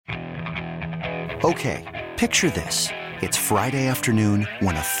Okay, picture this. It's Friday afternoon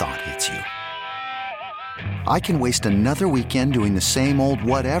when a thought hits you. I can waste another weekend doing the same old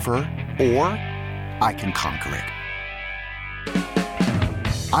whatever, or I can conquer it.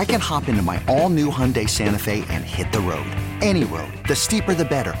 I can hop into my all-new Hyundai Santa Fe and hit the road. Any road. The steeper, the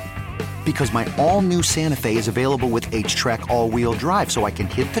better. Because my all-new Santa Fe is available with H-Track all-wheel drive, so I can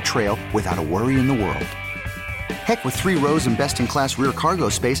hit the trail without a worry in the world. Heck, with 3 rows and best-in-class rear cargo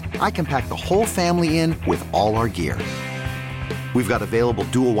space, I can pack the whole family in with all our gear. We've got available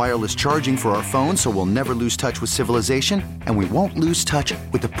dual wireless charging for our phones, so we'll never lose touch with civilization, and we won't lose touch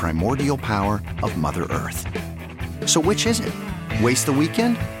with the primordial power of Mother Earth. So which is it? Waste the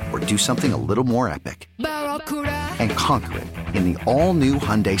weekend or do something a little more epic? And conquer it in the all-new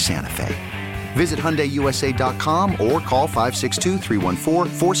Hyundai Santa Fe. Visit HyundaiUSA.com or call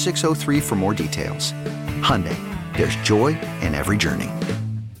 562-314-4603 for more details. Hyundai, there's joy in every journey.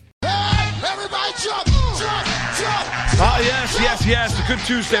 Everybody jump, jump, jump. Yes. A good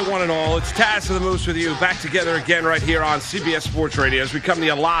Tuesday, one and all. It's Taz and the Moose with you. Back together again right here on CBS Sports Radio as we come to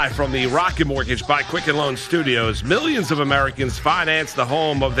you live from the Rocket Mortgage by Quicken Loan Studios. Millions of Americans finance the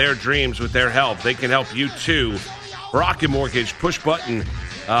home of their dreams with their help. They can help you too. Rocket Mortgage, push button,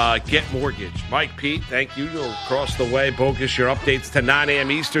 get mortgage. Mike, Pete, thank you. Across the way, Bogus, your updates to 9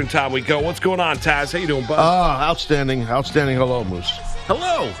 a.m. Eastern time we go. What's going on, Taz? How you doing, bud? Outstanding. Hello, Moose.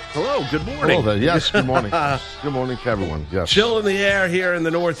 Hello, good morning. Hello there. Yes, good morning. Good morning to everyone. Yes. Chill in the air here in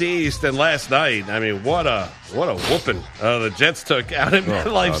the Northeast, and last night, I mean, what a whooping the Jets took out at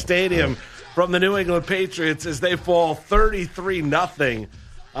MetLife Stadium from the New England Patriots as they fall 33-0.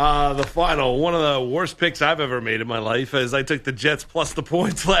 The final, one of the worst picks I've ever made in my life, as I took the Jets plus the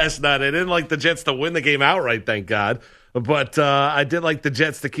points last night. I didn't like the Jets to win the game outright, thank God, but I did like the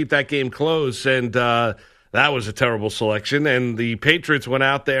Jets to keep that game close, and that was a terrible selection. And the Patriots went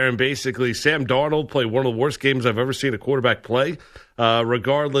out there and basically Sam Darnold played one of the worst games I've ever seen a quarterback play,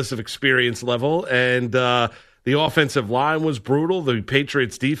 regardless of experience level. And the offensive line was brutal. The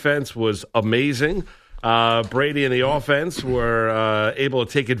Patriots defense was amazing. Brady and the offense were able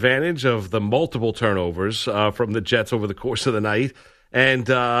to take advantage of the multiple turnovers from the Jets over the course of the night. And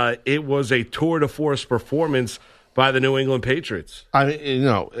it was a tour de force performance by the New England Patriots.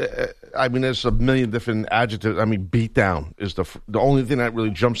 There's a million different adjectives. Beat down is the only thing that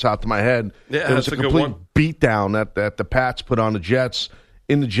really jumps out to my head. Yeah, it was a complete beat down that the Pats put on the Jets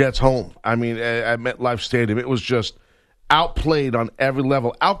in the Jets' home. At MetLife Stadium, it was just outplayed on every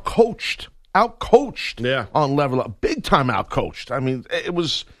level, outcoached on level, big time outcoached. It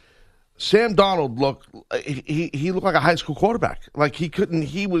was Sam Darnold he looked like a high school quarterback. I don't think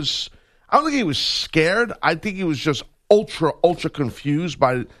he was scared. I think he was just ultra confused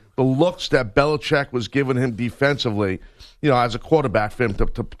by the looks that Belichick was giving him defensively, as a quarterback for him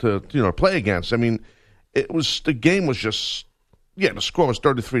to play against. The game was just, the score was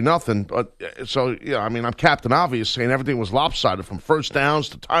 33-0. But I'm Captain Obvious saying everything was lopsided from first downs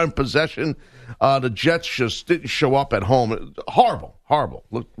to time possession. The Jets just didn't show up at home. Horrible.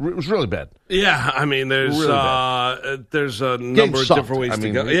 It was really bad. Yeah, there's a number of different ways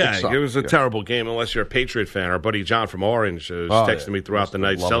to go. It was a terrible game unless you're a Patriot fan. Our buddy John from Orange was texting me throughout the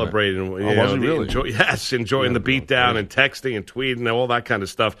night, celebrating. Was he really? Enjoying the beatdown and texting and tweeting and all that kind of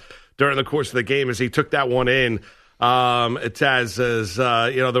stuff during the course of the game as he took that one in. Taz,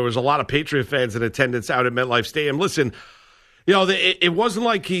 there was a lot of Patriot fans in attendance out at MetLife Stadium. Listen, it wasn't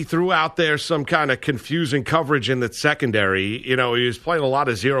like he threw out there some kind of confusing coverage in the secondary. He was playing a lot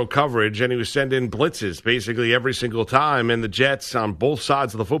of zero coverage, and he was sending blitzes basically every single time. And the Jets on both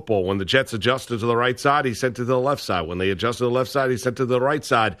sides of the football, when the Jets adjusted to the right side, he sent it to the left side. When they adjusted to the left side, he sent it to the right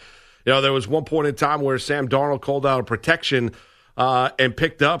side. There was one point in time where Sam Darnold called out a protection and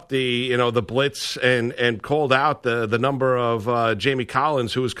picked up the blitz and called out the number of Jamie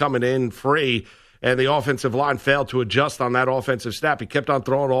Collins, who was coming in free. And the offensive line failed to adjust on that offensive snap. He kept on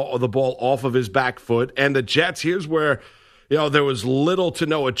throwing the ball off of his back foot. And the Jets, here's where, there was little to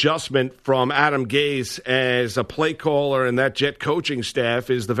no adjustment from Adam Gase as a play caller and that Jet coaching staff,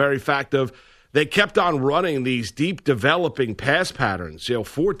 is the very fact of they kept on running these deep developing pass patterns,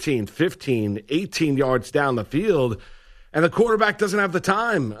 14, 15, 18 yards down the field. And the quarterback doesn't have the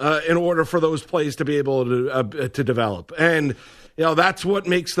time in order for those plays to be able to develop. And that's what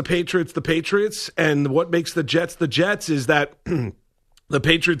makes the Patriots, and what makes the Jets is that the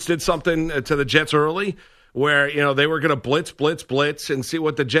Patriots did something to the Jets early where, they were going to blitz and see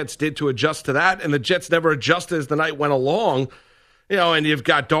what the Jets did to adjust to that. And the Jets never adjusted as the night went along. And you've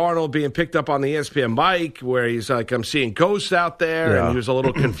got Darnold being picked up on the ESPN mic where he's like, I'm seeing ghosts out there, and he was a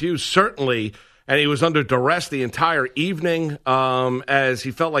little confused, certainly. and he was under duress the entire evening as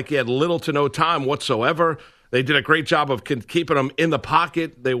he felt like he had little to no time whatsoever. They did a great job of keeping him in the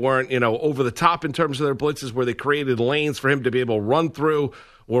pocket. They weren't, over the top in terms of their blitzes where they created lanes for him to be able to run through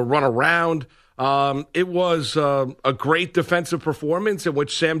or run around. It was a great defensive performance in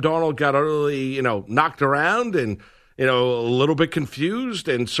which Sam Darnold got utterly, knocked around and, a little bit confused.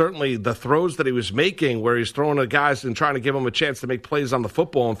 And certainly the throws that he was making where he's throwing at guys and trying to give them a chance to make plays on the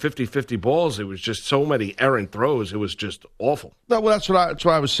football on 50-50 balls, it was just so many errant throws. It was just awful. Well, that's what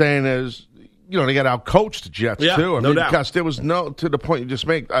I was saying is, they got out-coached the Jets, too. No doubt. Because there was to the point you just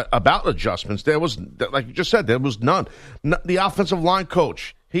make about adjustments, there was, like you just said, there was none. The offensive line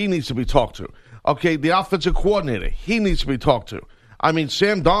coach, he needs to be talked to. Okay, the offensive coordinator, he needs to be talked to. I mean,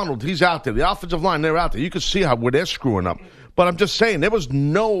 Sam Darnold, he's out there. The offensive line, they're out there. You can see where they're screwing up. But I'm just saying, there was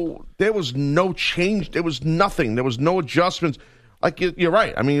no change. There was nothing. There was no adjustments. Like, you're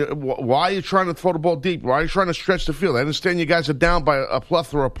right. I mean, why are you trying to throw the ball deep? Why are you trying to stretch the field? I understand you guys are down by a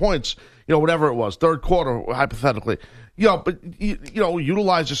plethora of points, whatever it was, third quarter, hypothetically. But,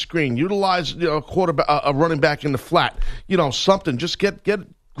 utilize a screen. Utilize a running back in the flat. Something. Just grab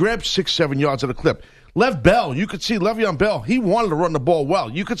 6-7 yards at a clip. Lev Bell, you could see Le'Veon Bell, he wanted to run the ball well.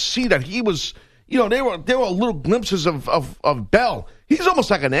 You could see that he was, there were little glimpses of Bell. He's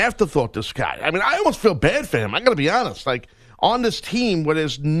almost like an afterthought, this guy. I mean, I almost feel bad for him. I got to be honest. Like, on this team where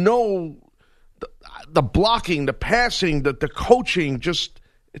there's no, the blocking, the passing, the coaching, just,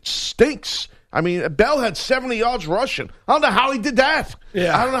 it stinks. I mean, Bell had 70 yards rushing. I don't know how he did that.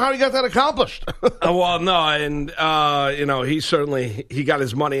 Yeah. I don't know how he got that accomplished. Well, no, and, he got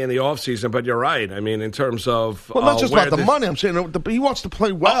his money in the offseason, but you're right. I mean, in terms of... Well, not just about the money. I'm saying he wants to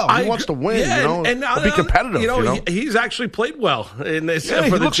play well. He wants to win, and be competitive. He's actually played well in this for he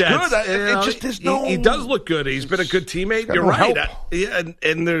the looks Jets. Good. He does look good. He's been a good teammate. You're right.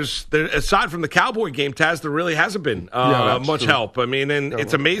 And there's aside from the Cowboy game, Taz, there really hasn't been much help. I mean, and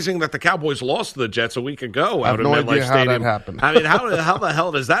it's amazing that the Cowboys lost to the Jets a week ago out in MetLife idea how Stadium. That happened. I mean, how the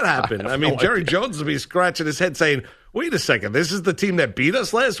hell does that happen? I mean, Jerry Jones will be scratching his head saying, wait a second, this is the team that beat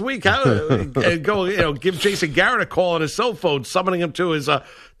us last week? How and go, give Jason Garrett a call on his cell phone, summoning him to his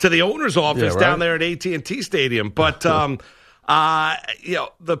to the owner's office down there at AT&T Stadium. But the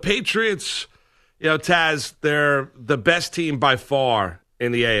Patriots, Taz, they're the best team by far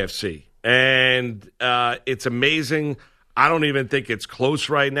in the AFC, and it's amazing. I don't even think it's close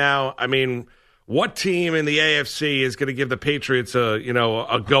right now. I mean, what team in the AFC is going to give the Patriots a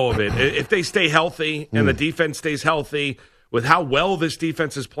go of it? If they stay healthy and the defense stays healthy, with how well this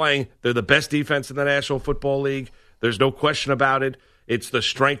defense is playing, they're the best defense in the National Football League. There's no question about it. It's the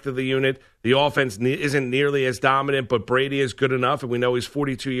strength of the unit. The offense isn't nearly as dominant, but Brady is good enough, and we know he's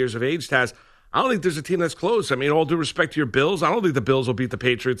 42 years of age, Taz. I don't think there's a team that's close. I mean, all due respect to your Bills, I don't think the Bills will beat the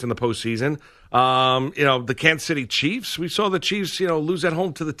Patriots in the postseason. The Kansas City Chiefs, we saw the Chiefs, lose at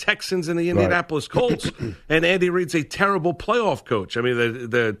home to the Texans and the Indianapolis Colts. And Andy Reid's a terrible playoff coach. I mean,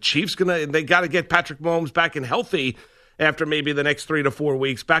 the Chiefs they got to get Patrick Mahomes back and healthy after maybe the next 3 to 4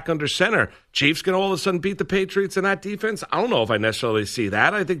 weeks back under center. Chiefs can all of a sudden beat the Patriots in that defense? I don't know if I necessarily see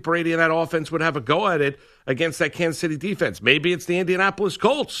that. I think Brady and that offense would have a go at it against that Kansas City defense. Maybe it's the Indianapolis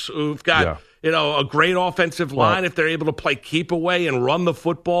Colts who've got a great offensive line if they're able to play keep away and run the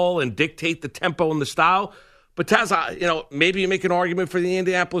football and dictate the tempo and the style. But Taz, maybe you make an argument for the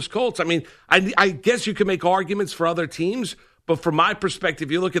Indianapolis Colts. I mean, I guess you can make arguments for other teams, but from my perspective,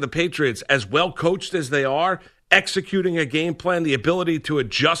 you look at the Patriots, as well coached as they are, executing a game plan, the ability to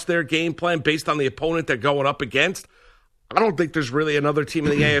adjust their game plan based on the opponent they're going up against. I don't think there's really another team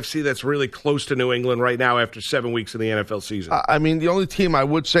in the AFC that's really close to New England right now after 7 weeks in the NFL season. I mean, the only team I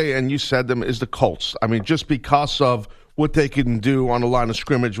would say, and you said them, is the Colts. I mean, just because of what they can do on the line of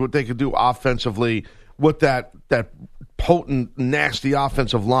scrimmage, what they can do offensively with that potent, nasty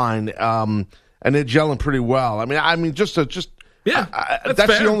offensive line, and they're gelling pretty well. I mean, that's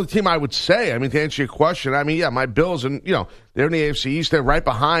the only team I would say. I mean, to answer your question, I mean, my Bills, and they're in the AFC East. They're right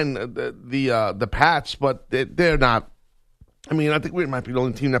behind the Pats, but they're not. I mean, I think we might be the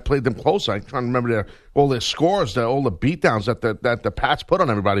only team that played them close. I'm trying to remember all their scores, all the beatdowns that the Pats put on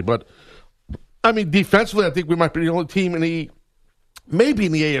everybody. But I mean, defensively, I think we might be the only team maybe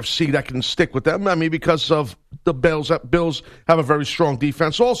in the AFC that can stick with them. I mean, because of the Bills. Bills have a very strong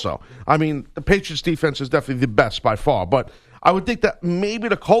defense also. I mean, the Patriots' defense is definitely the best by far. But I would think that maybe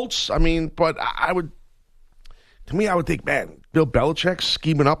the Colts. I mean, but I would think, man, Bill Belichick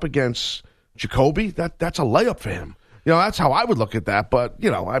scheming up against Jacoby, that's a layup for him. That's how I would look at that. But,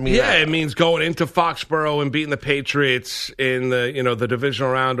 I mean. Yeah, it means going into Foxborough and beating the Patriots in the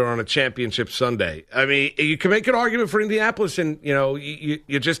divisional round or on a championship Sunday. I mean, you can make an argument for Indianapolis, and,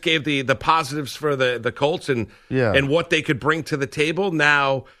 you just gave the positives for the Colts and what they could bring to the table.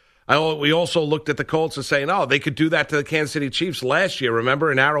 Now, we also looked at the Colts and saying, they could do that to the Kansas City Chiefs last year,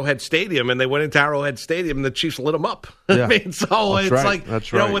 remember, in Arrowhead Stadium, and they went into Arrowhead Stadium and the Chiefs lit them up. Yeah. I mean, so That's it's right. like,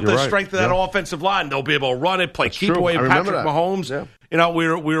 That's right. with You're the strength of that offensive line, they'll be able to run it, play keep away Patrick Mahomes. Yeah.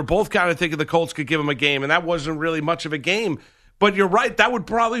 We were both kind of thinking the Colts could give them a game, and that wasn't really much of a game. But you're right, that would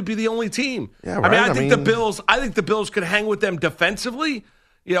probably be the only team. Yeah, right. I think the Bills could hang with them defensively.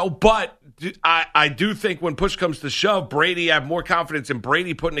 But I do think when push comes to shove, I have more confidence in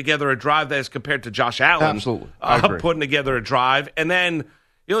Brady putting together a drive as compared to Josh Allen. Absolutely. I agree. Putting together a drive. And then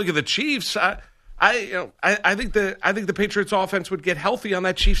you look at the Chiefs, I think the Patriots offense would get healthy on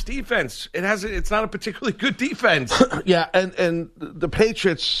that Chiefs defense. It's not a particularly good defense. Yeah, and the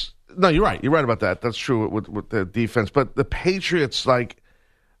Patriots, no, you're right. You're right about that. That's true with the defense. But the Patriots,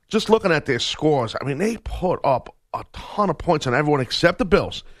 just looking at their scores, I mean, they put up a ton of points on everyone except the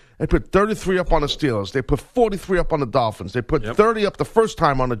Bills. They put 33 up on the Steelers. They put 43 up on the Dolphins. They put 30 up the first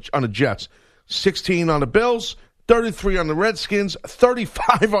time on the Jets, 16 on the Bills, 33 on the Redskins,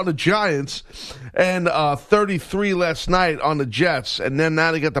 35 on the Giants, and 33 last night on the Jets. And then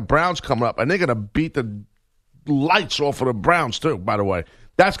now they got the Browns coming up, and they're going to beat the lights off of the Browns too, by the way.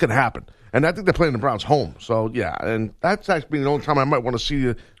 That's going to happen. And I think they're playing the Browns home. So, yeah, and that's actually the only time I might want to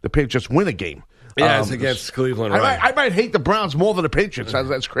see the Patriots win a game. Yeah, it's against Cleveland, right? I might hate the Browns more than the Patriots,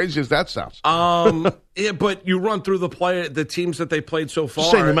 as crazy as that sounds. Yeah, but you run through the teams that they played so far.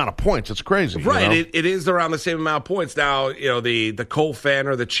 Same amount of points. It's crazy. Right. It is around the same amount of points. Now, the Cole fan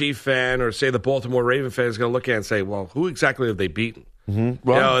or the Chief fan or, say, the Baltimore Raven fan is going to look at it and say, well, who exactly have they beaten? Mm-hmm.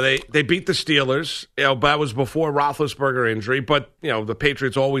 Well, they beat the Steelers. That was before Roethlisberger injury. But, the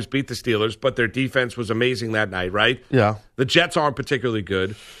Patriots always beat the Steelers, but their defense was amazing that night, right? Yeah. The Jets aren't particularly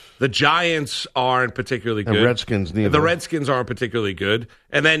good. The Giants aren't particularly good. The Redskins neither. The Redskins aren't particularly good.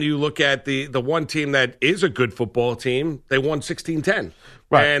 And then you look at the one team that is a good football team. They won 16-10.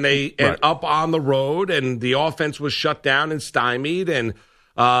 Right. And up on the road, and the offense was shut down and stymied, and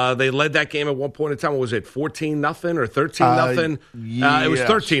they led that game at one point in time. What was it, 14-0 or 13-0? It was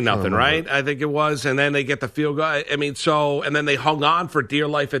 13-0, right? I think it was. And then they get the field goal. I mean, and then they hung on for dear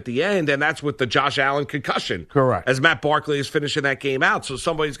life at the end, and that's with the Josh Allen concussion. Correct. As Matt Barkley is finishing that game out. So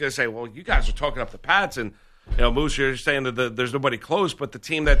somebody's going to say, well, you guys are talking up the Pats, and Moose, you're saying that there's nobody close, but the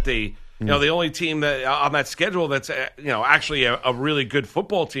team that the only team that on that schedule that's actually a really good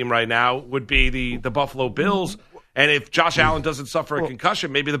football team right now would be the Buffalo Bills. And if Josh Allen doesn't suffer a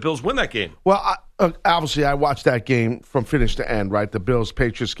concussion, maybe the Bills win that game. Well, obviously, I watched that game from finish to end, right? The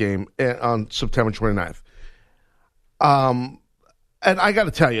Bills-Patriots game on September 29th. And I got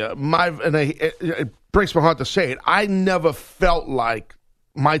to tell you, it breaks my heart to say it, I never felt like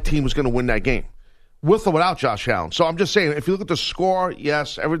my team was going to win that game, with or without Josh Allen. So I'm just saying, if you look at the score,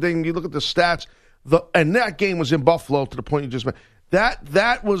 yes, everything, you look at the stats, and that game was in Buffalo to the point you just made.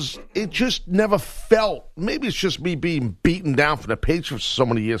 That was, it just never felt, maybe it's just me being beaten down from the Patriots for so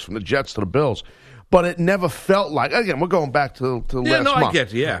many years, from the Jets to the Bills, but it never felt like, again, we're going back to last month. I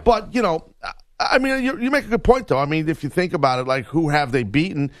get you, yeah. But, I mean, you make a good point, though. I mean, if you think about it, like, who have they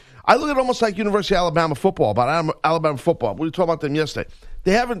beaten? I look at it almost like University of Alabama football, about Alabama football. We were talking about them yesterday.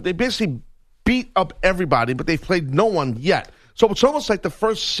 They basically beat up everybody, but they've played no one yet. So it's almost like the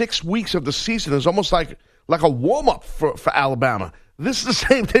first 6 weeks of the season is almost like a warm-up for Alabama. This is the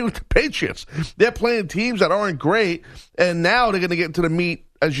same thing with the Patriots. They're playing teams that aren't great, and now they're going to get into the meat,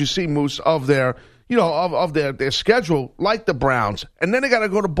 as you see, Moose, of their their schedule, like the Browns. And then they got to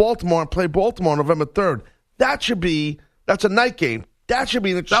go to Baltimore and play Baltimore on November 3rd. That's a night game. That should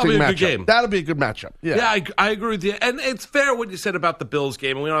be an interesting matchup. That'll be a good game. That'll be a good matchup. Yeah, I agree with you. And it's fair what you said about the Bills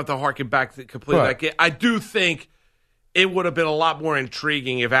game, and we don't have to harken back to completely that game. I do think it would have been a lot more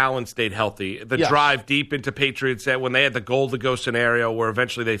intriguing if Allen stayed healthy. The drive deep into Patriots when they had the goal-to-go scenario where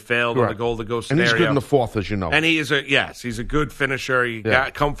eventually they failed on the goal-to-go scenario. And he's good in the fourth, as you know. And he's a good finisher. He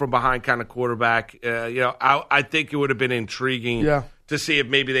got come from behind kind of quarterback. I think it would have been intriguing to see if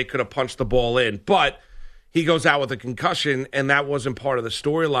maybe they could have punched the ball in. But he goes out with a concussion, and that wasn't part of the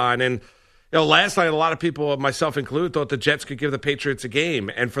storyline. And last night, a lot of people, myself included, thought the Jets could give the Patriots a game.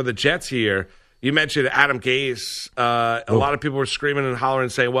 And for the Jets here, you mentioned Adam Gase. A lot of people were screaming and hollering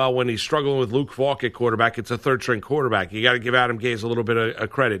and saying, well, when he's struggling with Luke Falk at quarterback, it's a third-string quarterback. You got to give Adam Gase a little bit of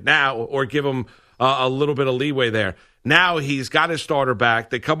credit now, or give him a little bit of leeway there. Now he's got his starter back.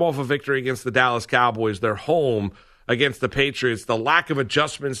 They come off a victory against the Dallas Cowboys. They're home against the Patriots. The lack of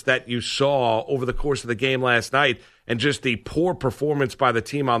adjustments that you saw over the course of the game last night, and just the poor performance by the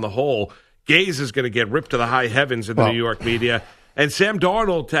team on the whole, Gaze is going to get ripped to the high heavens in the New York media. And Sam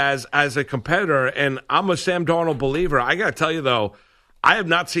Darnold as a competitor, and I'm a Sam Darnold believer. I got to tell you, though, I have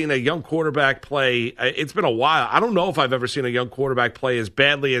not seen a young quarterback play. It's been a while. I don't know if I've ever seen a young quarterback play as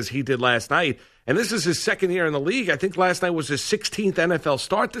badly as he did last night. And this is his second year in the league. I think last night was his 16th NFL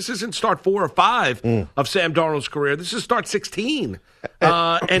start. This isn't start 4 or 5 of Sam Darnold's career. This is start 16.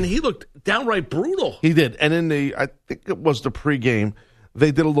 And he looked downright brutal. He did. And in I think it was the pregame,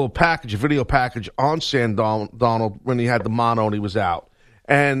 they did a little package, a video package on Sam Darnold when he had the mono and he was out.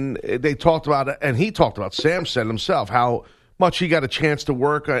 And they talked about it, and he talked about, Sam said himself, how much he got a chance to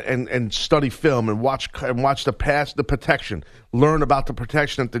work and study film and watch the pass, the protection, learn about the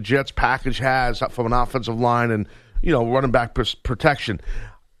protection that the Jets package has from an offensive line and, running back protection.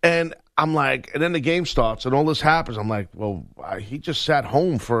 And I'm like, and then the game starts and all this happens. I'm like, well, he just sat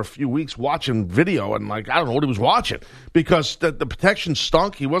home for a few weeks watching video and I don't know what he was watching because the protection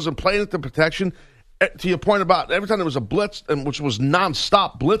stunk. He wasn't playing at the protection. To your point about every time there was a blitz, and which was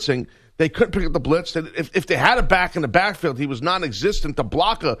nonstop blitzing, they couldn't pick up the blitz. If they had a back in the backfield, he was non-existent to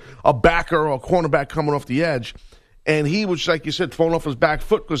block a backer or a cornerback coming off the edge. And he was, like you said, falling off his back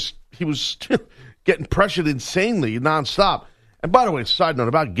foot because he was getting pressured insanely nonstop. And by the way, side note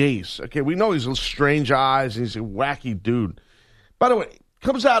about Gase. Okay, we know he's a strange eyes and he's a wacky dude. By the way,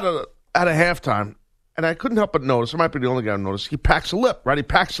 comes out of halftime, and I couldn't help but notice, I might be the only guy who noticed, he packs a lip, right? He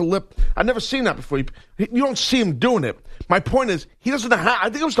packs a lip. I've never seen that before. You don't see him doing it. My point is, he doesn't know how.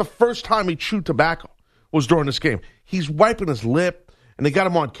 I think it was the first time he chewed tobacco was during this game. He's wiping his lip, and they got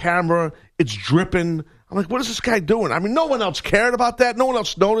him on camera. It's dripping. I'm like, what is this guy doing? I mean, no one else cared about that. No one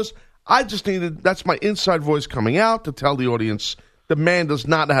else noticed. I just needed, that's my inside voice coming out to tell the audience the man does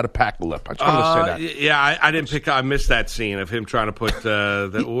not know how to pack a lip. I just wanted to say that. Yeah, I didn't pick. I missed that scene of him trying to put.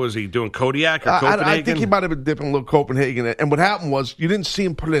 What was he doing? Kodiak or Copenhagen? I think he might have been dipping a little Copenhagen. And what happened was you didn't see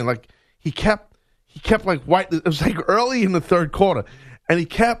him put it in. Like he kept like white. It was like early in the third quarter, and he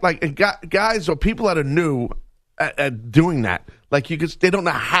kept like and guys or people that are new at doing that. Like they don't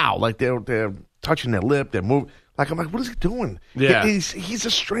know how. Like they're touching their lip. They're moving. Like I'm like, what is he doing? Yeah, he's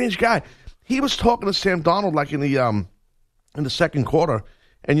a strange guy. He was talking to Sam Darnold like in the second quarter,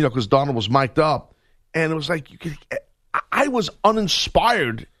 and because Donald was mic'd up, and it was like I was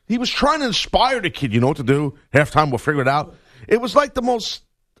uninspired. He was trying to inspire the kid. You know what to do? Halftime, we'll figure it out. It was like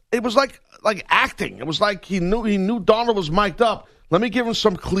it was like acting. It was like he knew Donald was mic'd up. Let me give him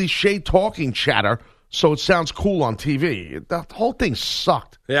some cliche talking chatter so it sounds cool on TV. The whole thing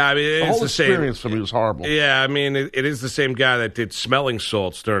sucked. Yeah, I mean, the whole experience for me was horrible. Yeah, I mean, it is the same guy that did smelling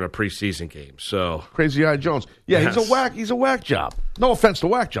salts during a preseason game. So Crazy Eye Jones. Yeah, yes. He's a whack job. No offense to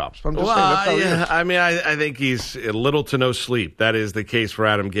whack jobs. I'm just saying that's how he is. I mean, I think he's little to no sleep. That is the case for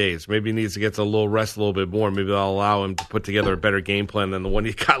Adam Gase. Maybe he needs to get a little rest a little bit more. Maybe that'll allow him to put together a better game plan than the one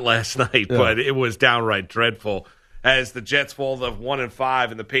he got last night. Yeah. But it was downright dreadful. As the Jets fall to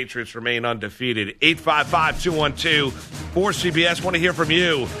 1-5 and the Patriots remain undefeated. 855-212-4CBS. Want to hear from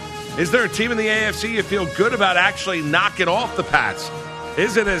you. Is there a team in the AFC you feel good about actually knocking off the Pats?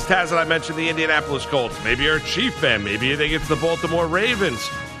 Is it, as Taz and I mentioned, the Indianapolis Colts? Maybe you're a Chief fan. Maybe you think it's the Baltimore Ravens.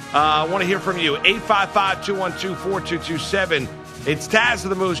 I want to hear from you. 855-212-4227. It's Taz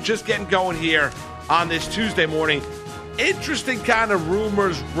of the Moose just getting going here on this Tuesday morning. Interesting kind of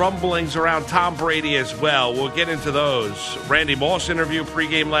rumors, rumblings around Tom Brady as well. We'll get into those. Randy Moss interview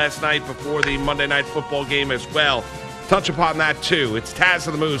pregame last night before the Monday Night Football game as well. Touch upon that too. It's Taz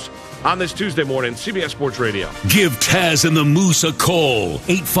and the Moose on this Tuesday morning, CBS Sports Radio. Give Taz and the Moose a call.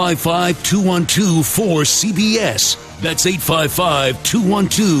 855-212-4CBS. That's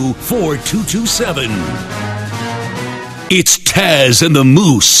 855-212-4227. It's Taz and the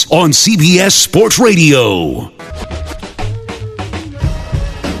Moose on CBS Sports Radio.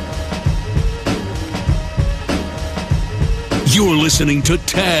 You're listening to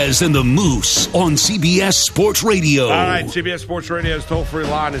Taz and the Moose on CBS Sports Radio. All right, CBS Sports Radio's toll-free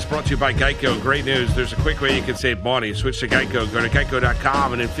line is brought to you by Geico. Great news. There's a quick way you can save money. Switch to Geico. Go to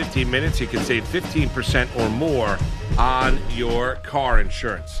geico.com, and in 15 minutes, you can save 15% or more on your car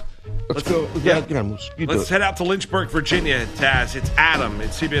insurance. Let's go. Let's head out to Lynchburg, Virginia, Taz. It's Adam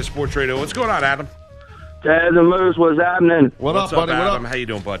at CBS Sports Radio. What's going on, Adam? Taz and Moose, what's happening? What's up, buddy? Adam? How you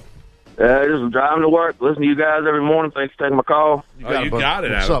doing, bud? Just driving to work, listening to you guys every morning. Thanks for taking my call. You got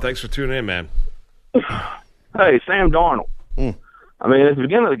it, Adam. Thanks for tuning in, man. Hey, Sam Darnold. I mean, at the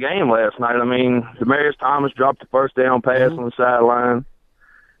beginning of the game last night, Demaryius Thomas dropped the first down pass on the sideline.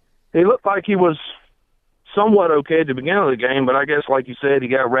 He looked like he was somewhat okay at the beginning of the game, but I guess, like you said, he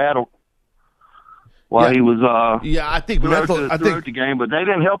got rattled while he was I think throughout the game, but they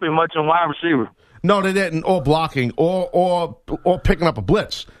didn't help him much on wide receiver. No, they didn't. Or blocking, or picking up a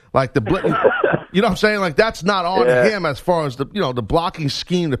blitz. Like the blitz, you know what I'm saying? Like that's not on him as far as the blocking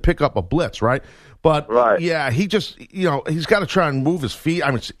scheme to pick up a blitz, right? But yeah, he just he's got to try and move his feet. I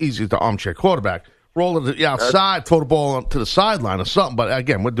mean, it's easy to armchair quarterback. Roll it to the outside, throw the ball to the sideline or something. But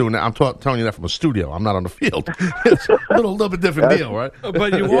again, we're doing that. I'm telling you that from a studio. I'm not on the field. It's a little bit different deal, right?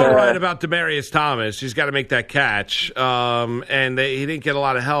 But you are right about Demaryius Thomas. He's got to make that catch, and he didn't get a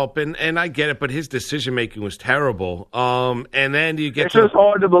lot of help. And I get it, but his decision making was terrible. And then you get it's just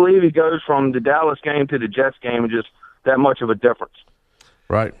hard to believe he goes from the Dallas game to the Jets game and just that much of a difference.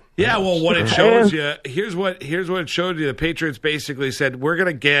 Right. Yeah, well, what it shows you, here's what it showed you. The Patriots basically said, we're going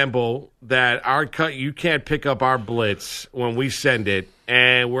to gamble that you can't pick up our blitz when we send it,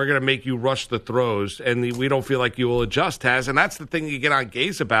 and we're going to make you rush the throws, and we don't feel like you will adjust, Taz. And that's the thing you get on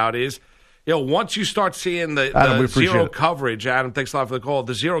Gase about is, once you start seeing the zero coverage, Adam, thanks a lot for the call,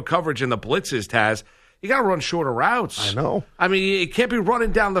 the zero coverage in the blitzes, Taz, you got to run shorter routes. I know. I mean, it can't be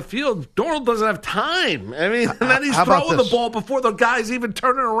running down the field. Darnold doesn't have time. I mean, and then he's throwing the ball before the guy's even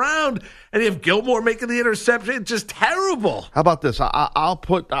turning around, and you have Gilmore making the interception. It's just terrible. How about this? I'll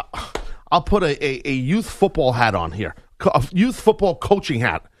put a youth football hat on here, a youth football coaching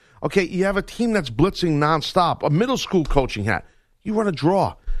hat. Okay, you have a team that's blitzing nonstop, a middle school coaching hat. You run a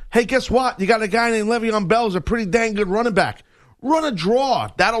draw. Hey, guess what? You got a guy named Le'Veon Bell who's a pretty dang good running back. Run a draw.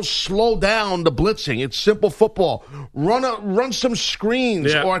 That'll slow down the blitzing. It's simple football. Run some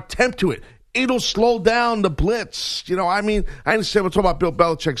screens or attempt to it. It'll slow down the blitz. I mean, I understand we're talking about Bill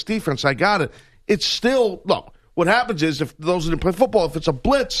Belichick's defense. I got it. It's still, look, what happens is if those who didn't play football, if it's a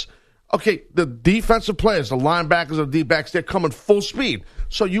blitz, okay, the defensive players, the linebackers or the D-backs, they're coming full speed.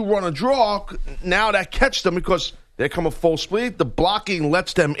 So you run a draw, now that catches them because they're coming full speed. The blocking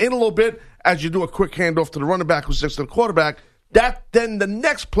lets them in a little bit as you do a quick handoff to the running back who's next to the quarterback. Then the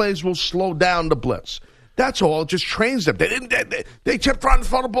next plays will slow down the blitz. That's all. It just trains them. They kept trying to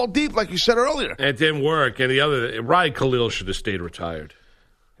throw the ball deep, like you said earlier. It didn't work. And Ryan Khalil should have stayed retired.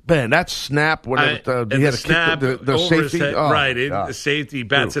 Man, that snap, whenever he had to kick the safety. The safety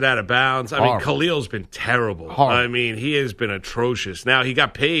bats it out of bounds. I mean, Khalil's been terrible. I mean, he has been atrocious. Now, he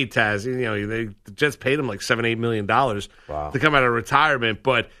got paid, Taz. The Jets paid him like $7-8 million to come out of retirement,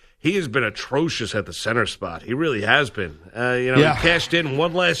 but he has been atrocious at the center spot. He really has been. He cashed in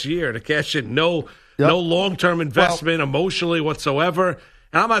one last year to cash in no long-term investment emotionally whatsoever.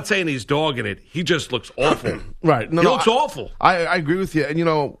 And I'm not saying he's dogging it. He just looks awful. Right. He looks awful. I agree with you.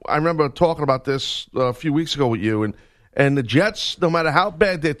 And, I remember talking about this a few weeks ago with you. And the Jets, no matter how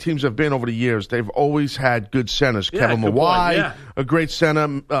bad their teams have been over the years, they've always had good centers. Kevin Mawai, a great center.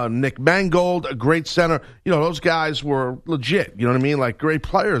 Nick Mangold, a great center. Those guys were legit. You know what I mean? Like great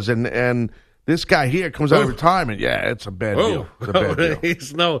players. And this guy here comes out of retirement. Yeah, it's a bad deal. It's a bad deal.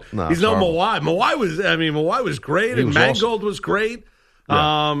 He's no Mawai. Mawai was great, and Mangold was great.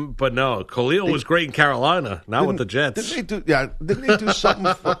 Yeah. But no, Khalil was great in Carolina, not with the Jets. Didn't they do something?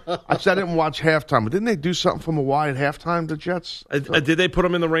 I said I didn't watch halftime, but didn't they do something for Mawai at halftime, the Jets? Did they put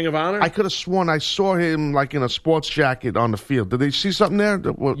him in the Ring of Honor? I could have sworn I saw him like in a sports jacket on the field. Did they see something there?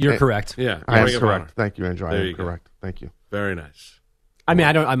 You're correct. Yeah, I am correct. Thank you, Andrew. I am correct. Thank you. Very nice. I mean,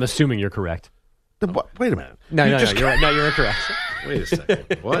 I'm assuming you're correct. Wait a minute. No, you're right. No, you're correct. Wait a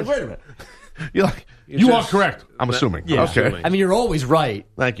second. What? Wait a minute. You are correct. I'm assuming. Yeah. Okay. I mean, you're always right.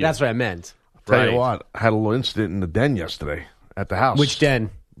 Thank you. That's what I meant. Tell you what, I had a little incident in the den yesterday at the house. Which den?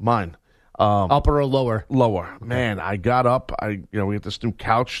 Mine. Upper or lower? Lower. Man, I got up. We had this new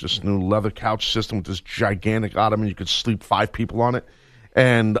couch, this new leather couch system with this gigantic ottoman. You could sleep 5 people on it.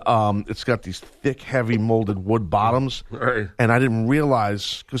 And it's got these thick, heavy molded wood bottoms. Right. And I didn't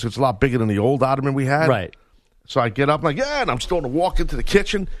realize, because it's a lot bigger than the old ottoman we had. Right. So I get up, and I'm starting to walk into the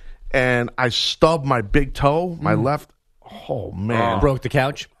kitchen. And I stubbed my big toe, my left. Oh, man. Broke the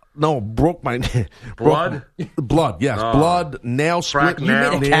couch? No, broke my... Blood? Blood, yes. Blood, nail split. You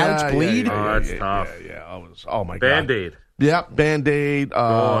made a couch bleed? That's tough. Yeah. Oh, my God. Band-Aid. Yeah, Band-Aid.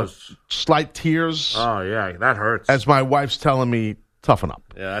 Slight tears. Oh, yeah, that hurts. As my wife's telling me, toughen up.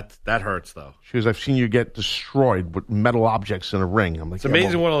 Yeah, that hurts, though. She goes, I've seen you get destroyed with metal objects in a ring. I'm like, it's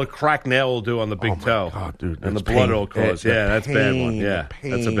amazing what a cracked nail will do on the big toe. God, dude. And the blood will cause. Yeah, that's a bad one. Yeah,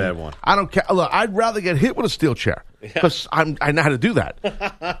 that's a bad one. I don't care. Look, I'd rather get hit with a steel chair because I know how to do that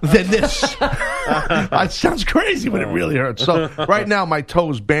than this. It sounds crazy, but it really hurts. So right now, my toe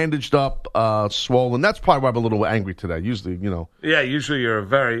is bandaged up, swollen. That's probably why I'm a little angry today. Usually, Yeah, usually you're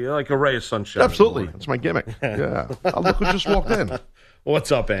like a ray of sunshine. Absolutely. That's my gimmick. Yeah. Look who just walked in.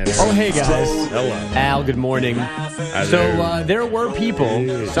 What's up, Andy? Oh, hey, guys. Hello. Al, good morning. So there were people.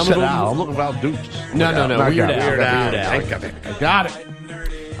 Some of them. Al. I'm looking for Al Dukes. No. Weird Al. I got it. I got it.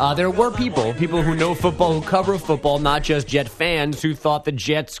 There were people who know football, who cover football, not just Jet fans, who thought the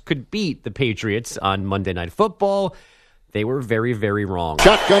Jets could beat the Patriots on Monday Night Football. They were very, very wrong.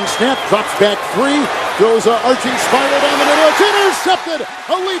 Shotgun snap, drops back 3, throws a arching spiral down the middle. It's intercepted.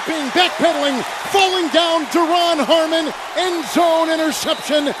 A leaping, backpedaling, falling down Duron Harmon. End zone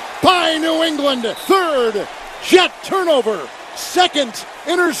interception by New England. Third Jet turnover. Second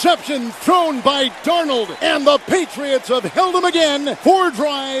interception thrown by Darnold. And the Patriots have held him again. 4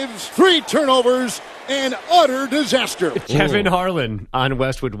 drives, 3 turnovers, and utter disaster. Kevin Harlan on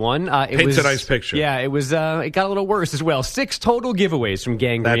Westwood One. Paints a nice picture. Yeah, it was. It got a little worse as well. 6 total giveaways from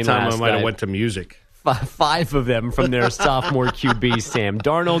Gang Green. That time last I might have night. went to music. 5 of them from their sophomore QB, Sam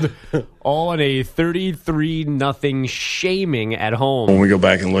Darnold, all on a 33-0 shaming at home. When we go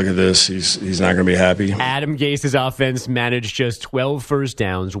back and look at this, he's not going to be happy. Adam Gase's offense managed just 12 first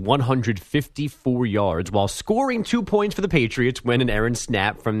downs, 154 yards, while scoring 2 points for the Patriots when an errant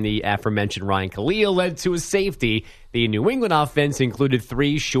snap from the aforementioned Ryan Khalil led to a safety. The New England offense included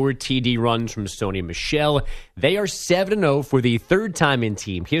 3 short TD runs from Sony Michel. They are 7-0 for the 3rd time in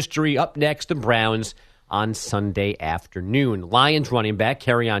team history. Up next, the Browns on Sunday afternoon. Lions running back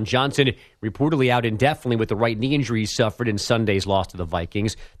Kerryon Johnson reportedly out indefinitely with the right knee injury he suffered in Sunday's loss to the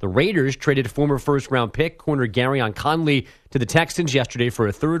Vikings. The Raiders traded former first-round pick corner Garyon Conley to the Texans yesterday for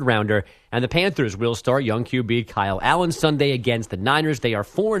a 3rd-rounder. And the Panthers will start young QB Kyle Allen Sunday against the Niners. They are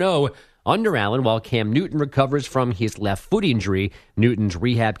 4-0 under Allen, while Cam Newton recovers from his left foot injury. Newton's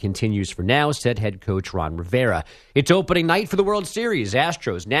rehab continues for now, said head coach Ron Rivera. It's opening night for the World Series.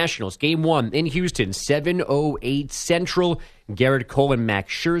 Astros, Nationals, Game 1 in Houston, 7:08 Central. Garrett Cole and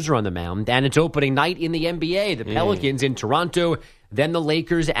Max Scherzer on the mound. And it's opening night in the NBA. The Pelicans in Toronto, then the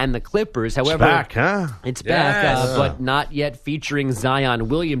Lakers and the Clippers. However, It's back, huh? It's back, but not yet featuring Zion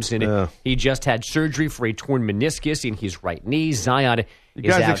Williamson. He just had surgery for a torn meniscus in his right knee. Zion You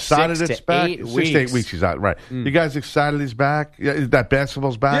guys is out excited 6 it's to back? 8 6 weeks. to 8 weeks he's out, right. You guys excited he's back? Yeah, that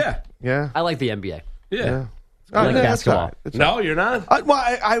basketball's back? Yeah? I like the NBA. Yeah. I like that's basketball. all right. It's all No, you're not?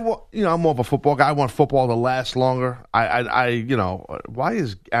 right. I'm more of a football guy. I want football to last longer. Why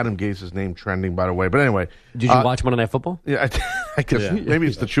is Adam Gase's name trending, by the way? But anyway. Did you watch Monday Night Football? Yeah, I guess maybe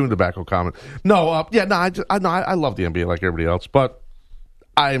it's the chewing tobacco comment. No, I love the NBA like everybody else, but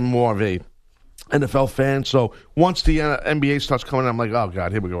I'm more of a NFL fan. So once the NBA starts coming, I'm like, oh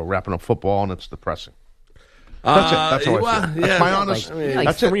god, here we go, we're wrapping up football, and it's depressing. That's it. That's how I feel. That's my honest. Like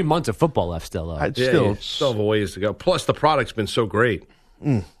that's 3 months of football left still, though. You still have a ways to go. Plus, the product's been so great.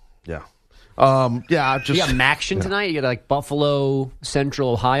 Yeah. You got Maction tonight? You got like Buffalo,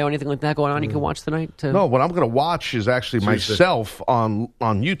 Central Ohio, anything like that going on you can watch tonight? No, what I'm going to watch is actually myself on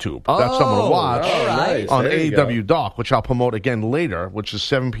YouTube. That's what I'm going to watch right. on There you AEW Doc, which I'll promote again later, which is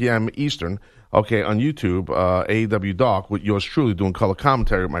 7 p.m. Eastern. Okay, on YouTube, AEW Doc, with yours truly doing color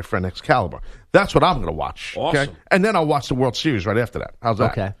commentary with my friend Excalibur. That's what I'm going to watch. Awesome. Okay? And then I'll watch the World Series right after that. How's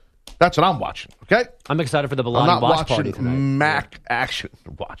that? Okay. That's what I'm watching. Okay? I'm excited for the I'm Bilotti not watch party watching tonight. Mac Action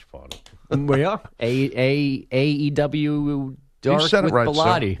watch party. Yeah. AEW Dark You said with it right,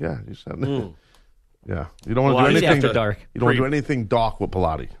 Bilotti. sir. Yeah, you said it. Yeah, you don't want to do Bilatti's anything after dark. You don't want to do anything dark with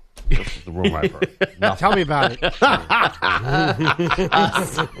Bilotti. This is the room I've heard. Tell me about it.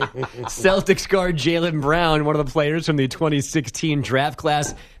 Celtics guard Jaylen Brown, one of the players from the 2016 draft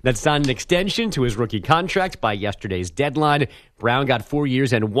class that signed an extension to his rookie contract by yesterday's deadline. Brown got 4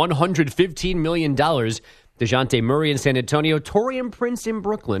 years and $115 million. DeJounte Murray in San Antonio, Taurean Prince in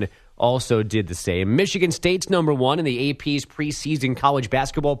Brooklyn also did the same. Michigan State's #1 in the AP's preseason college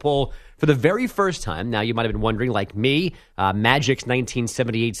basketball poll for the very first time. Now, you might have been wondering, like me, Magic's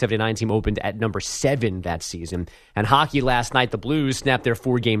 1978-79 team opened at #7 that season. And hockey last night, the Blues snapped their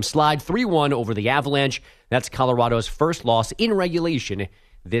 4-game slide, 3-1 over the Avalanche. That's Colorado's first loss in regulation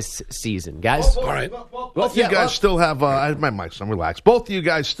this season. Guys? All right. Both of you guys still have, my mic's on, relax. Both of you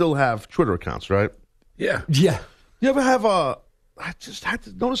guys still have Twitter accounts, right? Yeah. Yeah. You ever have I just had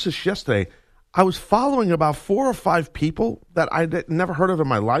to notice this yesterday. I was following about 4 or 5 people that I'd never heard of in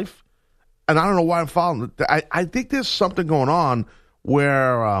my life, and I don't know why I'm following. I think there's something going on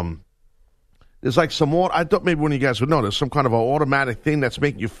where there's like some more. I thought maybe one of you guys would know there's some kind of an automatic thing that's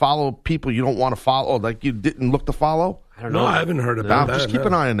making you follow people you don't want to follow, or like you didn't look to follow. I don't know. No, I haven't heard about that. Just keep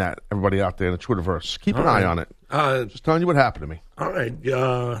an eye on that, everybody out there in the Twitterverse. Keep an eye on it. Just telling you what happened to me. All right.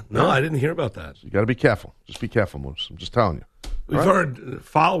 No, I didn't hear about that. You got to be careful. Just be careful, Moose. I'm just telling you. We've heard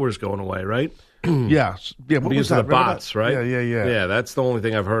followers going away, right? Yeah. What Because was of that? the Remember bots, that? right? Yeah. Yeah, that's the only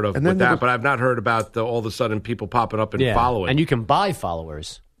thing I've heard of And with then there that. was- But I've not heard about all of a sudden people popping up and Yeah. following. And you can buy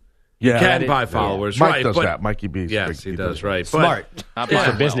followers. Yeah. can buy followers, Mike right? does but, that. Mikey B. Yes, he does, right. Smart. But, It's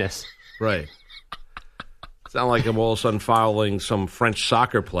for business. right. Sound like I'm all of a sudden following some French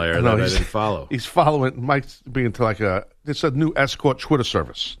soccer player that I didn't follow. He's following. Mike's being to like it's a new escort Twitter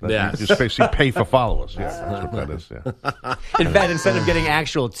service. Yeah, you just basically pay for followers. Yeah, that's what that is. Yeah. In fact, instead of getting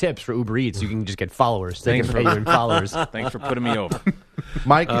actual tips for Uber Eats, you can just get followers. They can pay you in followers. Thanks for putting me over.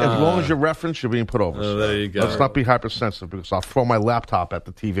 Mike, as long as you reference, you're being put over. There you go. Let's not be hypersensitive because I'll throw my laptop at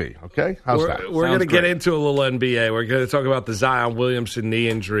the TV, okay? How's that? We're going to get into a little NBA. We're going to talk about the Zion Williamson knee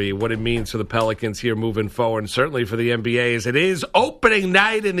injury, what it means for the Pelicans here moving forward, and certainly for the NBA as it is opening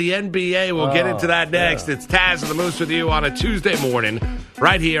night in the NBA. We'll get into that next. Yeah. It's Taz and the Moose with you on a Tuesday morning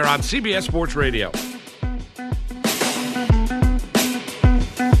right here on CBS Sports Radio.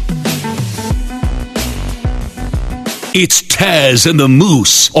 It's Taz and the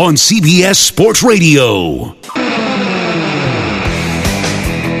Moose on CBS Sports Radio.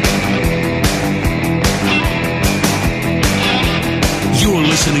 You're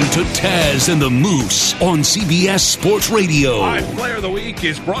listening to Taz and the Moose on CBS Sports Radio. All right, Player of the Week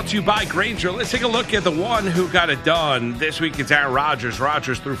is brought to you by Grainger. Let's take a look at the one who got it done. This week it's Aaron Rodgers.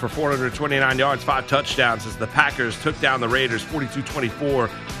 Rodgers threw for 429 yards, 5 touchdowns as the Packers took down the Raiders 42-24.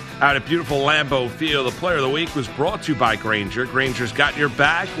 Out at beautiful Lambeau Field. The Player of the Week was brought to you by Grainger. Grainger's got your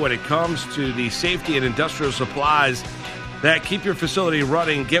back when it comes to the safety and industrial supplies that keep your facility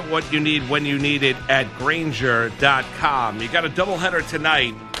running. Get what you need when you need it at Grainger.com. You got a doubleheader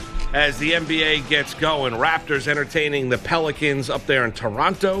tonight as the NBA gets going. Raptors entertaining the Pelicans up there in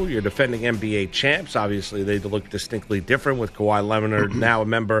Toronto. Your defending NBA champs. Obviously, they look distinctly different with Kawhi Leonard now a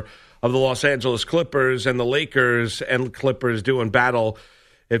member of the Los Angeles Clippers, and the Lakers and Clippers doing battle.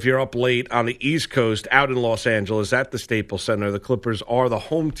 If you're up late on the East Coast, out in Los Angeles at the Staples Center, the Clippers are the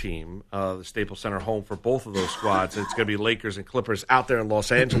home team. The Staples Center home for both of those squads. It's going to be Lakers and Clippers out there in Los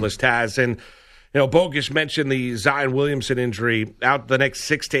Angeles, Taz. And, Bogusch mentioned the Zion Williamson injury out the next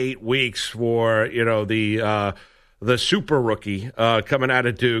 6 to 8 weeks for, the super rookie coming out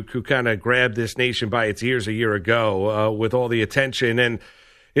of Duke who kind of grabbed this nation by its ears a year ago with all the attention. And,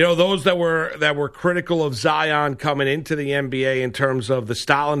 those that were critical of Zion coming into the NBA in terms of the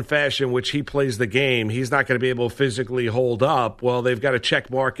style and fashion which he plays the game, he's not going to be able to physically hold up. Well, they've got a check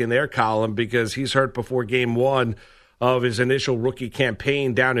mark in their column because he's hurt before game 1 of his initial rookie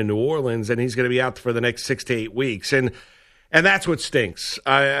campaign down in New Orleans, and he's going to be out for the next 6 to 8 weeks. And that's what stinks.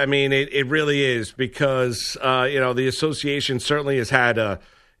 I mean, it really is because, the association certainly has had an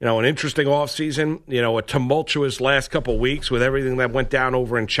interesting offseason, a tumultuous last couple weeks with everything that went down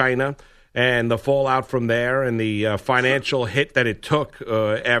over in China and the fallout from there and the financial hit that it took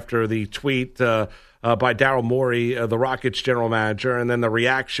after the tweet by Daryl Morey, the Rockets general manager, and then the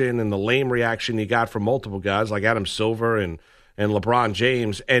reaction and the lame reaction you got from multiple guys like Adam Silver and LeBron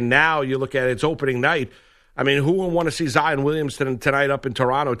James. And now you look at its opening night. I mean, who would want to see Zion Williamson tonight up in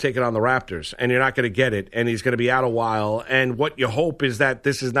Toronto taking on the Raptors? And you're not going to get it, and he's going to be out a while. And what you hope is that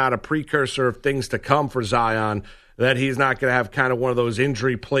this is not a precursor of things to come for Zion, that he's not going to have kind of one of those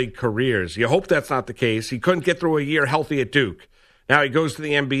injury-plagued careers. You hope that's not the case. He couldn't get through a year healthy at Duke. Now he goes to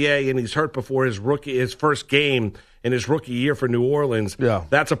the NBA, and he's hurt before his first game in his rookie year for New Orleans. Yeah.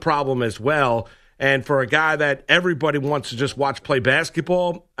 That's a problem as well. And for a guy that everybody wants to just watch play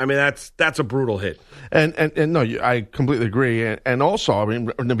basketball, I mean, that's a brutal hit. And no, I completely agree. And also, I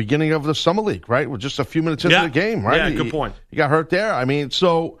mean, in the beginning of the Summer League, right? We're just a few minutes into the game, right? Yeah, good point. He got hurt there. I mean,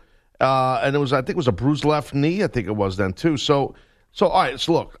 so, and I think it was a bruised left knee, I think it was then too. So all right,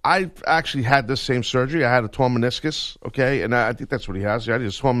 so look, I've actually had this same surgery. I had a torn meniscus, okay? And I think that's what he has. He had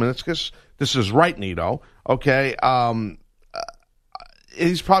a torn meniscus. This is his right knee, though, okay?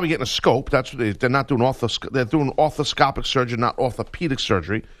 He's probably getting a scope. That's what they're not doing. They're doing orthoscopic surgery, not orthopedic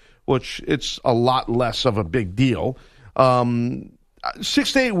surgery, which it's a lot less of a big deal.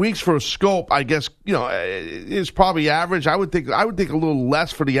 6 to 8 weeks for a scope, I guess, is probably average. I would think a little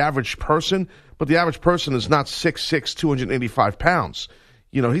less for the average person, but the average person is not 6'6", 285 pounds.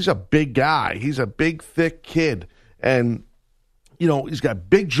 He's a big guy. He's a big, thick kid, and he's got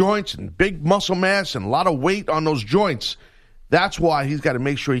big joints and big muscle mass and a lot of weight on those joints. That's why he's got to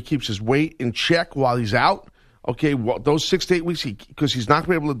make sure he keeps his weight in check while he's out. Okay, those 6 to 8 weeks, because he's not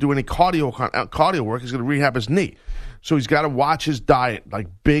going to be able to do any cardio work. He's going to rehab his knee. So he's got to watch his diet, like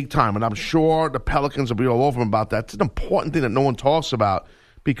big time. And I'm sure the Pelicans will be all over him about that. It's an important thing that no one talks about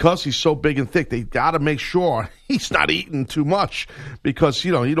because he's so big and thick. They got to make sure he's not eating too much because,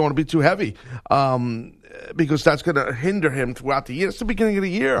 you don't want to be too heavy because that's going to hinder him throughout the year. It's the beginning of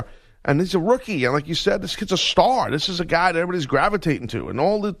the year. And he's a rookie. And like you said, this kid's a star. This is a guy that everybody's gravitating to. And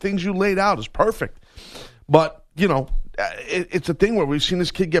all the things you laid out is perfect. But, it's a thing where we've seen this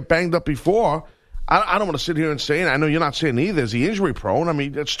kid get banged up before. I don't want to sit here and say, and I know you're not saying either, is he injury prone? I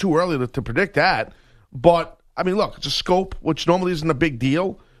mean, it's too early to predict that. But I mean, look, it's a scope, which normally isn't a big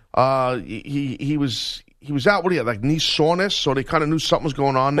deal. He was out. What do you have, like knee soreness? So they kind of knew something was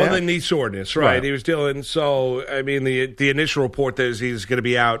going on there. Well, the knee soreness, right? He was dealing. So I mean, the initial report is he's going to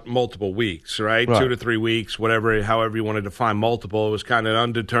be out multiple weeks, right? 2 to 3 weeks, whatever, however you want to define multiple. It was kind of an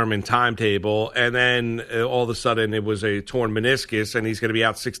undetermined timetable, and then all of a sudden it was a torn meniscus, and he's going to be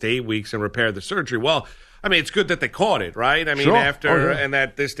out 6 to 8 weeks and repair the surgery. Well, I mean, it's good that they caught it, right? I mean, and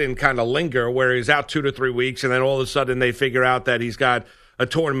that this didn't kind of linger, where he's out 2 to 3 weeks, and then all of a sudden they figure out that he's got a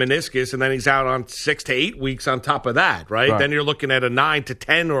torn meniscus, and then he's out on 6 to 8 weeks on top of that, right? Then you're looking at a 9 to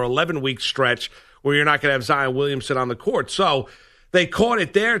 10 or 11 week stretch where you're not going to have Zion Williamson on the court. So they caught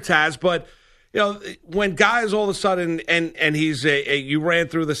it there, Taz. But when guys all of a sudden, and he's you ran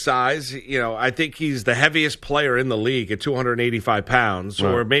through the size. I think he's the heaviest player in the league at 285 pounds,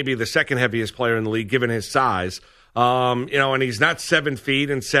 or maybe the second heaviest player in the league given his size. And he's not 7 feet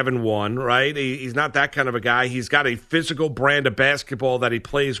and 7'1", right? He's not that kind of a guy. He's got a physical brand of basketball that he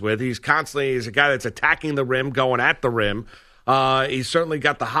plays with. He's a guy that's attacking the rim, going at the rim. He's certainly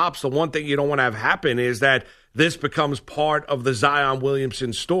got the hops. The one thing you don't want to have happen is that this becomes part of the Zion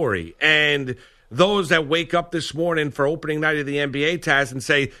Williamson story. And those that wake up this morning for opening night of the NBA, Taz, and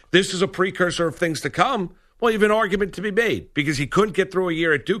say, this is a precursor of things to come, well, you have an argument to be made because he couldn't get through a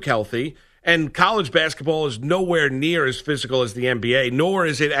year at Duke healthy. And college basketball is nowhere near as physical as the NBA, nor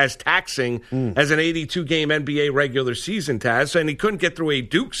is it as taxing as an 82-game NBA regular season, Taz. And he couldn't get through a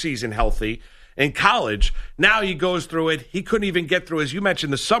Duke season healthy in college. Now he goes through it. He couldn't even get through, as you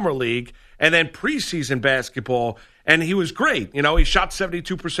mentioned, the summer league and then preseason basketball. And he was great. He shot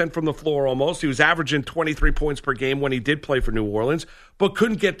 72% from the floor almost. He was averaging 23 points per game when he did play for New Orleans, but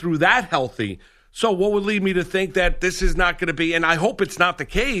couldn't get through that healthy. So what would lead me to think that this is not going to be, and I hope it's not the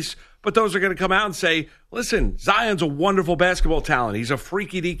case, but those are going to come out and say, listen, Zion's a wonderful basketball talent. He's a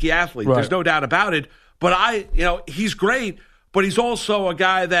freaky-deaky athlete. Right. There's no doubt about it. But he's great, but he's also a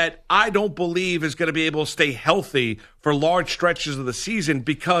guy that I don't believe is going to be able to stay healthy for large stretches of the season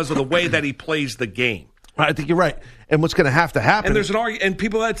because of the way that he plays the game. I think you're right. And what's going to have to happen. And there's an argument, and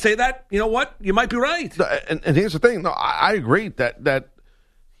people that say that, you know what? You might be right. And here's the thing. No, I agree that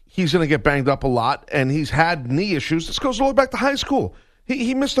he's going to get banged up a lot, and he's had knee issues. This goes all the way back to high school.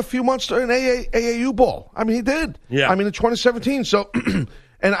 He missed a few months in AAU ball. I mean, he did. Yeah. I mean, in 2017. So,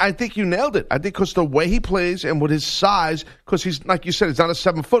 and I think you nailed it. I think because the way he plays and with his size, because he's, like you said, he's not a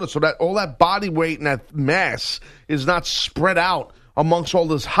 7-footer, so that all that body weight and that mass is not spread out amongst all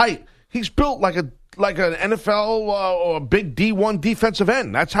this height. He's built like an NFL or a big D1 defensive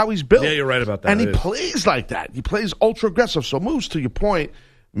end. That's how he's built. Yeah, you're right about that. And he plays like that. He plays ultra aggressive. So, Moose, to your point,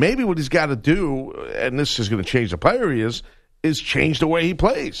 maybe what he's got to do, and this is going to change the player he is change the way he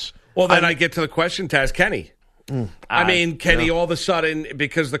plays. Well, then I get to the question, Taz, can he? Can he all of a sudden,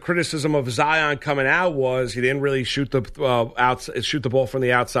 because the criticism of Zion coming out was he didn't really shoot the ball from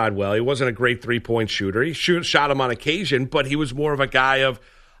the outside well. He wasn't a great three-point shooter. He shot him on occasion, but he was more of a guy of,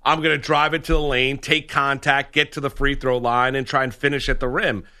 I'm going to drive it to the lane, take contact, get to the free throw line, and try and finish at the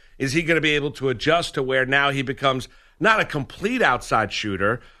rim. Is he going to be able to adjust to where now he becomes not a complete outside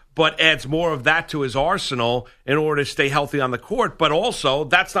shooter, but adds more of that to his arsenal in order to stay healthy on the court? But also,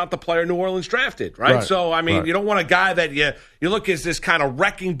 that's not the player New Orleans drafted, right? So, I mean, you don't want a guy that you look as this kind of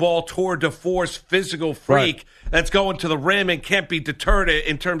wrecking ball, tour de force, physical freak that's going to the rim and can't be deterred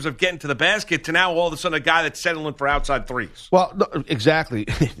in terms of getting to the basket, to now all of a sudden a guy that's settling for outside threes. Well, no, exactly.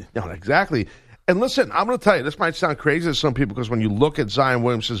 Exactly. And listen, I'm going to tell you, this might sound crazy to some people because when you look at Zion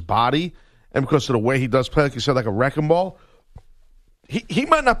Williamson's body and because of the way he does play, like you said, like a wrecking ball, he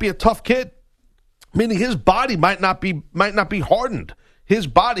might not be a tough kid, meaning his body might not be hardened. His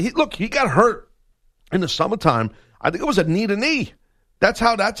body, he got hurt in the summertime. I think it was a knee to knee. That's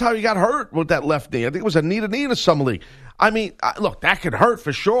how he got hurt with that left knee. I think it was a knee to knee in the summer league. I mean, look, that could hurt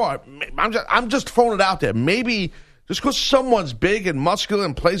for sure. I'm just throwing it out there. Maybe just because someone's big and muscular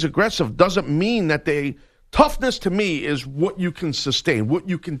and plays aggressive doesn't mean that toughness to me is what you can sustain, what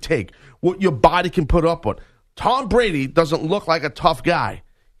you can take, what your body can put up with. Tom Brady doesn't look like a tough guy.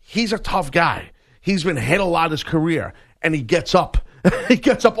 He's a tough guy. He's been hit a lot his career, and he gets up. He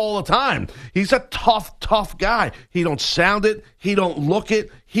gets up all the time. He's a tough guy. He don't sound it. He don't look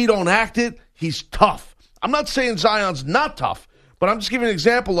it. He don't act it. He's tough. I'm not saying Zion's not tough, but I'm just giving an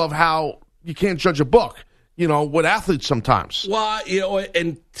example of how you can't judge a book, with athletes sometimes. Well,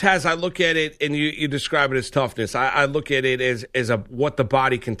 and Taz, I look at it, and you describe it as toughness. I look at it as what the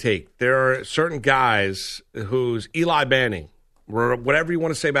body can take. There are certain guys who's Eli Manning, whatever you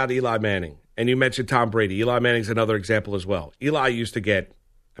want to say about Eli Manning, and you mentioned Tom Brady. Eli Manning's another example as well. Eli used to get,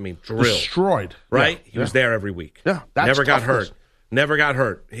 drilled. Destroyed. Right? He was there every week. Yeah. Never got hurt. Never got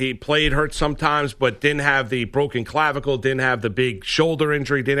hurt. He played hurt sometimes, but didn't have the broken clavicle, didn't have the big shoulder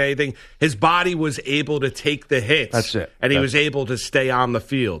injury, didn't anything. His body was able to take the hits. That's it. And he was able to stay on the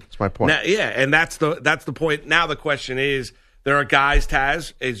field. That's my point. Now, and that's the point. Now the question is, there are guys,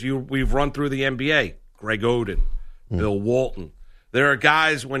 Taz, we've run through the NBA, Greg Oden, Bill Walton. There are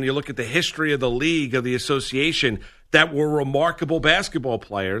guys, when you look at the history of the league, of the association, that were remarkable basketball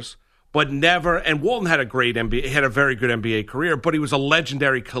players, but never, and Walton had a very good NBA career, but he was a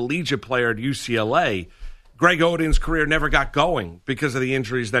legendary collegiate player at UCLA. Greg Oden's career never got going because of the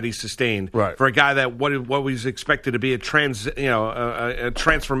injuries that he sustained. Right. For a guy that what was expected to be a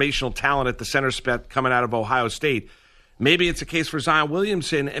transformational talent at the center spot coming out of Ohio State. Maybe it's a case for Zion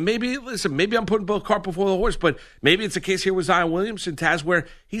Williamson, and maybe I'm putting Bill Cart before the horse, but maybe it's a case here with Zion Williamson, Taz, where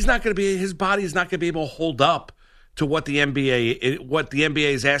his body is not going to be able to hold up to what the NBA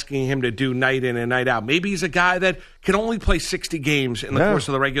is asking him to do night in and night out. Maybe he's a guy that can only play 60 games in the course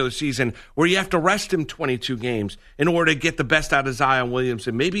of the regular season, where you have to rest him 22 games in order to get the best out of Zion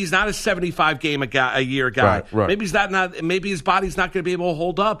Williamson. Maybe he's not a 75-game-a-year guy. Right. Maybe he's not. Maybe his body's not going to be able to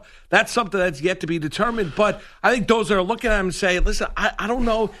hold up. That's something that's yet to be determined. But I think those that are looking at him say, "Listen, I don't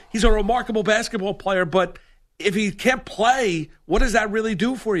know. He's a remarkable basketball player, but if he can't play, what does that really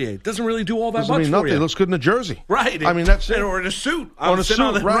do for you? It doesn't really do all that much for you. He looks good in a jersey. Right. I mean, that's it. Or in a suit.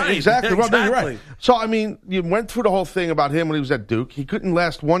 Right, exactly. Well, no, you're right. Exactly. So, I mean, you went through the whole thing about him when he was at Duke. He couldn't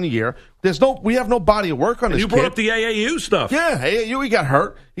last 1 year. We have no body of work on this kid. You brought up the AAU stuff. Yeah, AAU, he got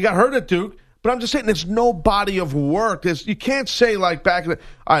hurt. He got hurt at Duke. But I'm just saying, there's no body of work. You can't say, like, back in the...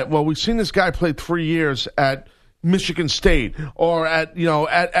 All right, well, we've seen this guy play 3 years at Michigan State or at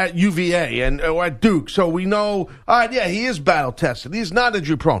UVA or at Duke. So we know, all right, yeah, he is battle tested. He's not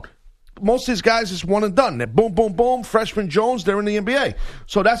injury prone. Most of these guys is one and done. They're boom, boom, boom. Freshman Jones, they're in the NBA.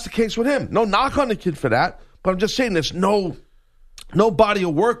 So that's the case with him. No knock on the kid for that. But I'm just saying there's no body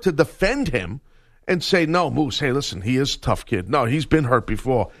of work to defend him and say, no, Moose, hey, listen, he is a tough kid. No, he's been hurt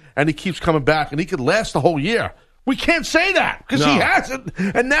before. And he keeps coming back, and he could last the whole year. We can't say that because he hasn't.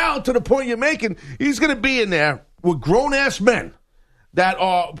 And now, to the point you're making, he's going to be in there with grown-ass men that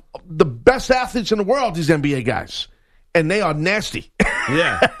are the best athletes in the world, these NBA guys. And they are nasty.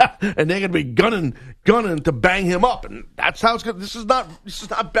 Yeah. And they're going to be gunning to bang him up. And that's how it's going to... This is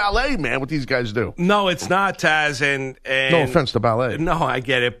not ballet, man, what these guys do. No, it's not, Taz. And no offense to ballet. No, I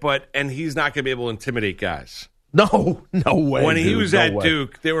get it. And he's not going to be able to intimidate guys. No way. When he was at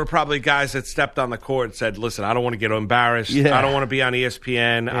Duke, there were probably guys that stepped on the court and said, listen, I don't want to get embarrassed. Yeah. I don't want to be on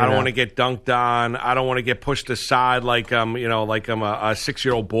ESPN. I don't want to get dunked on. I don't want to get pushed aside like I'm a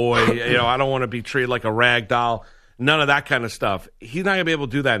 6-year-old boy. I don't want to be treated like a rag doll. None of that kind of stuff. He's not going to be able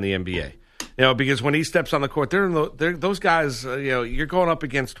to do that in the NBA. Because when he steps on the court, those guys, you're going up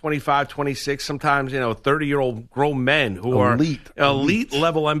against 25, 26, sometimes, 30-year-old grown men who are elite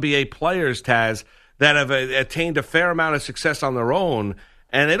level NBA players, Taz, that have attained a fair amount of success on their own,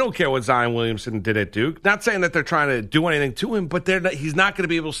 and they don't care what Zion Williamson did at Duke. Not saying that they're trying to do anything to him, but he's not going to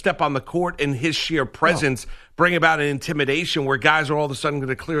be able to step on the court and his sheer presence bring about an intimidation where guys are all of a sudden going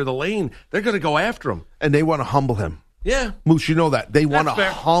to clear the lane. They're going to go after him. And they want to humble him. Yeah. Moose, you know that. They want to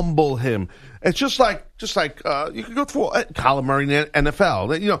humble him. It's just like you can go through Kyler Murray in the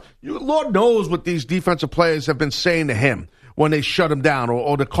NFL. Lord knows what these defensive players have been saying to him when they shut him down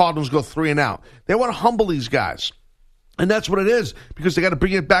or the Cardinals go 3 and out. They want to humble these guys. And that's what it is because they got to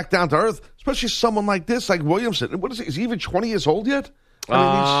bring it back down to earth, especially someone like this, like Williamson. What is he? Is he even 20 years old yet? He's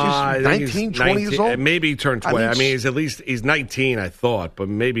 19, 20 years old? Maybe he turned 20. He's 19, I thought, but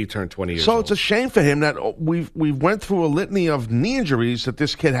maybe he turned 20 years old. So it's a shame for him that we went through a litany of knee injuries that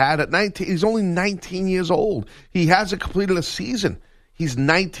this kid had at 19. He's only 19 years old. He hasn't completed a season. He's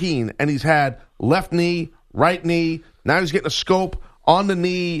 19, and he's had left knee, right knee. Now he's getting a scope on the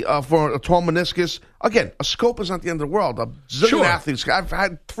knee for a torn meniscus. Again, a scope is not the end of the world. A zillion athletes. I've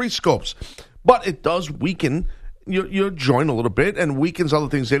had 3 scopes. But it does weaken your joint a little bit and weakens other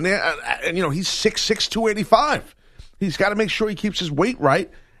things in there. And he's 6'6", 285. He's got to make sure he keeps his weight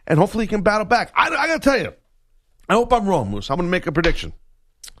right, and hopefully he can battle back. I got to tell you, I hope I'm wrong, Moose. I'm going to make a prediction.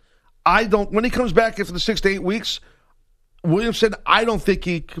 When he comes back after the 6 to 8 weeks, Williamson, I don't think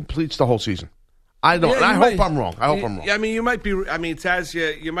he completes the whole season. I don't. And I hope I'm wrong. Yeah, you might be. Taz,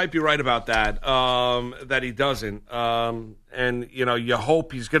 you might be right about that. That he doesn't. And you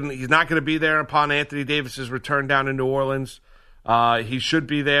hope he's not going to be there upon Anthony Davis's return down to New Orleans. He should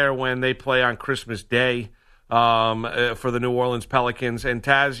be there when they play on Christmas Day for the New Orleans Pelicans. And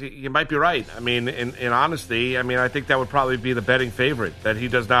Taz, you might be right. In honesty, I think that would probably be the betting favorite that he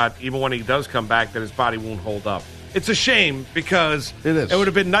does not, even when he does come back, that his body won't hold up. It's a shame because it would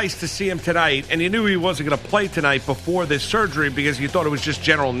have been nice to see him tonight, and you knew he wasn't going to play tonight before this surgery because you thought it was just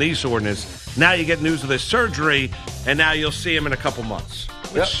general knee soreness. Now you get news of this surgery, and now you'll see him in a couple months,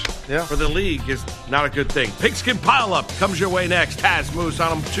 which for the league is not a good thing. Pigskin Pile-Up comes your way next. Taz Moose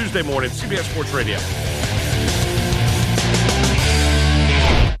on Tuesday morning, CBS Sports Radio.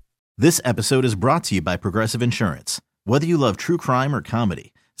 This episode is brought to you by Progressive Insurance. Whether you love true crime or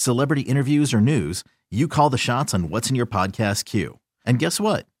comedy, celebrity interviews or news, you call the shots on what's in your podcast queue. And guess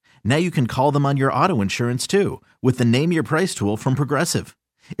what? Now you can call them on your auto insurance too with the Name Your Price tool from Progressive.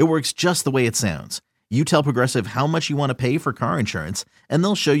 It works just the way it sounds. You tell Progressive how much you want to pay for car insurance, and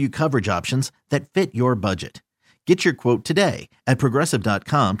they'll show you coverage options that fit your budget. Get your quote today at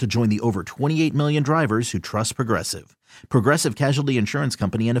Progressive.com to join the over 28 million drivers who trust Progressive. Progressive Casualty Insurance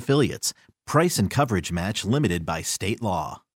Company and Affiliates. Price and coverage match limited by state law.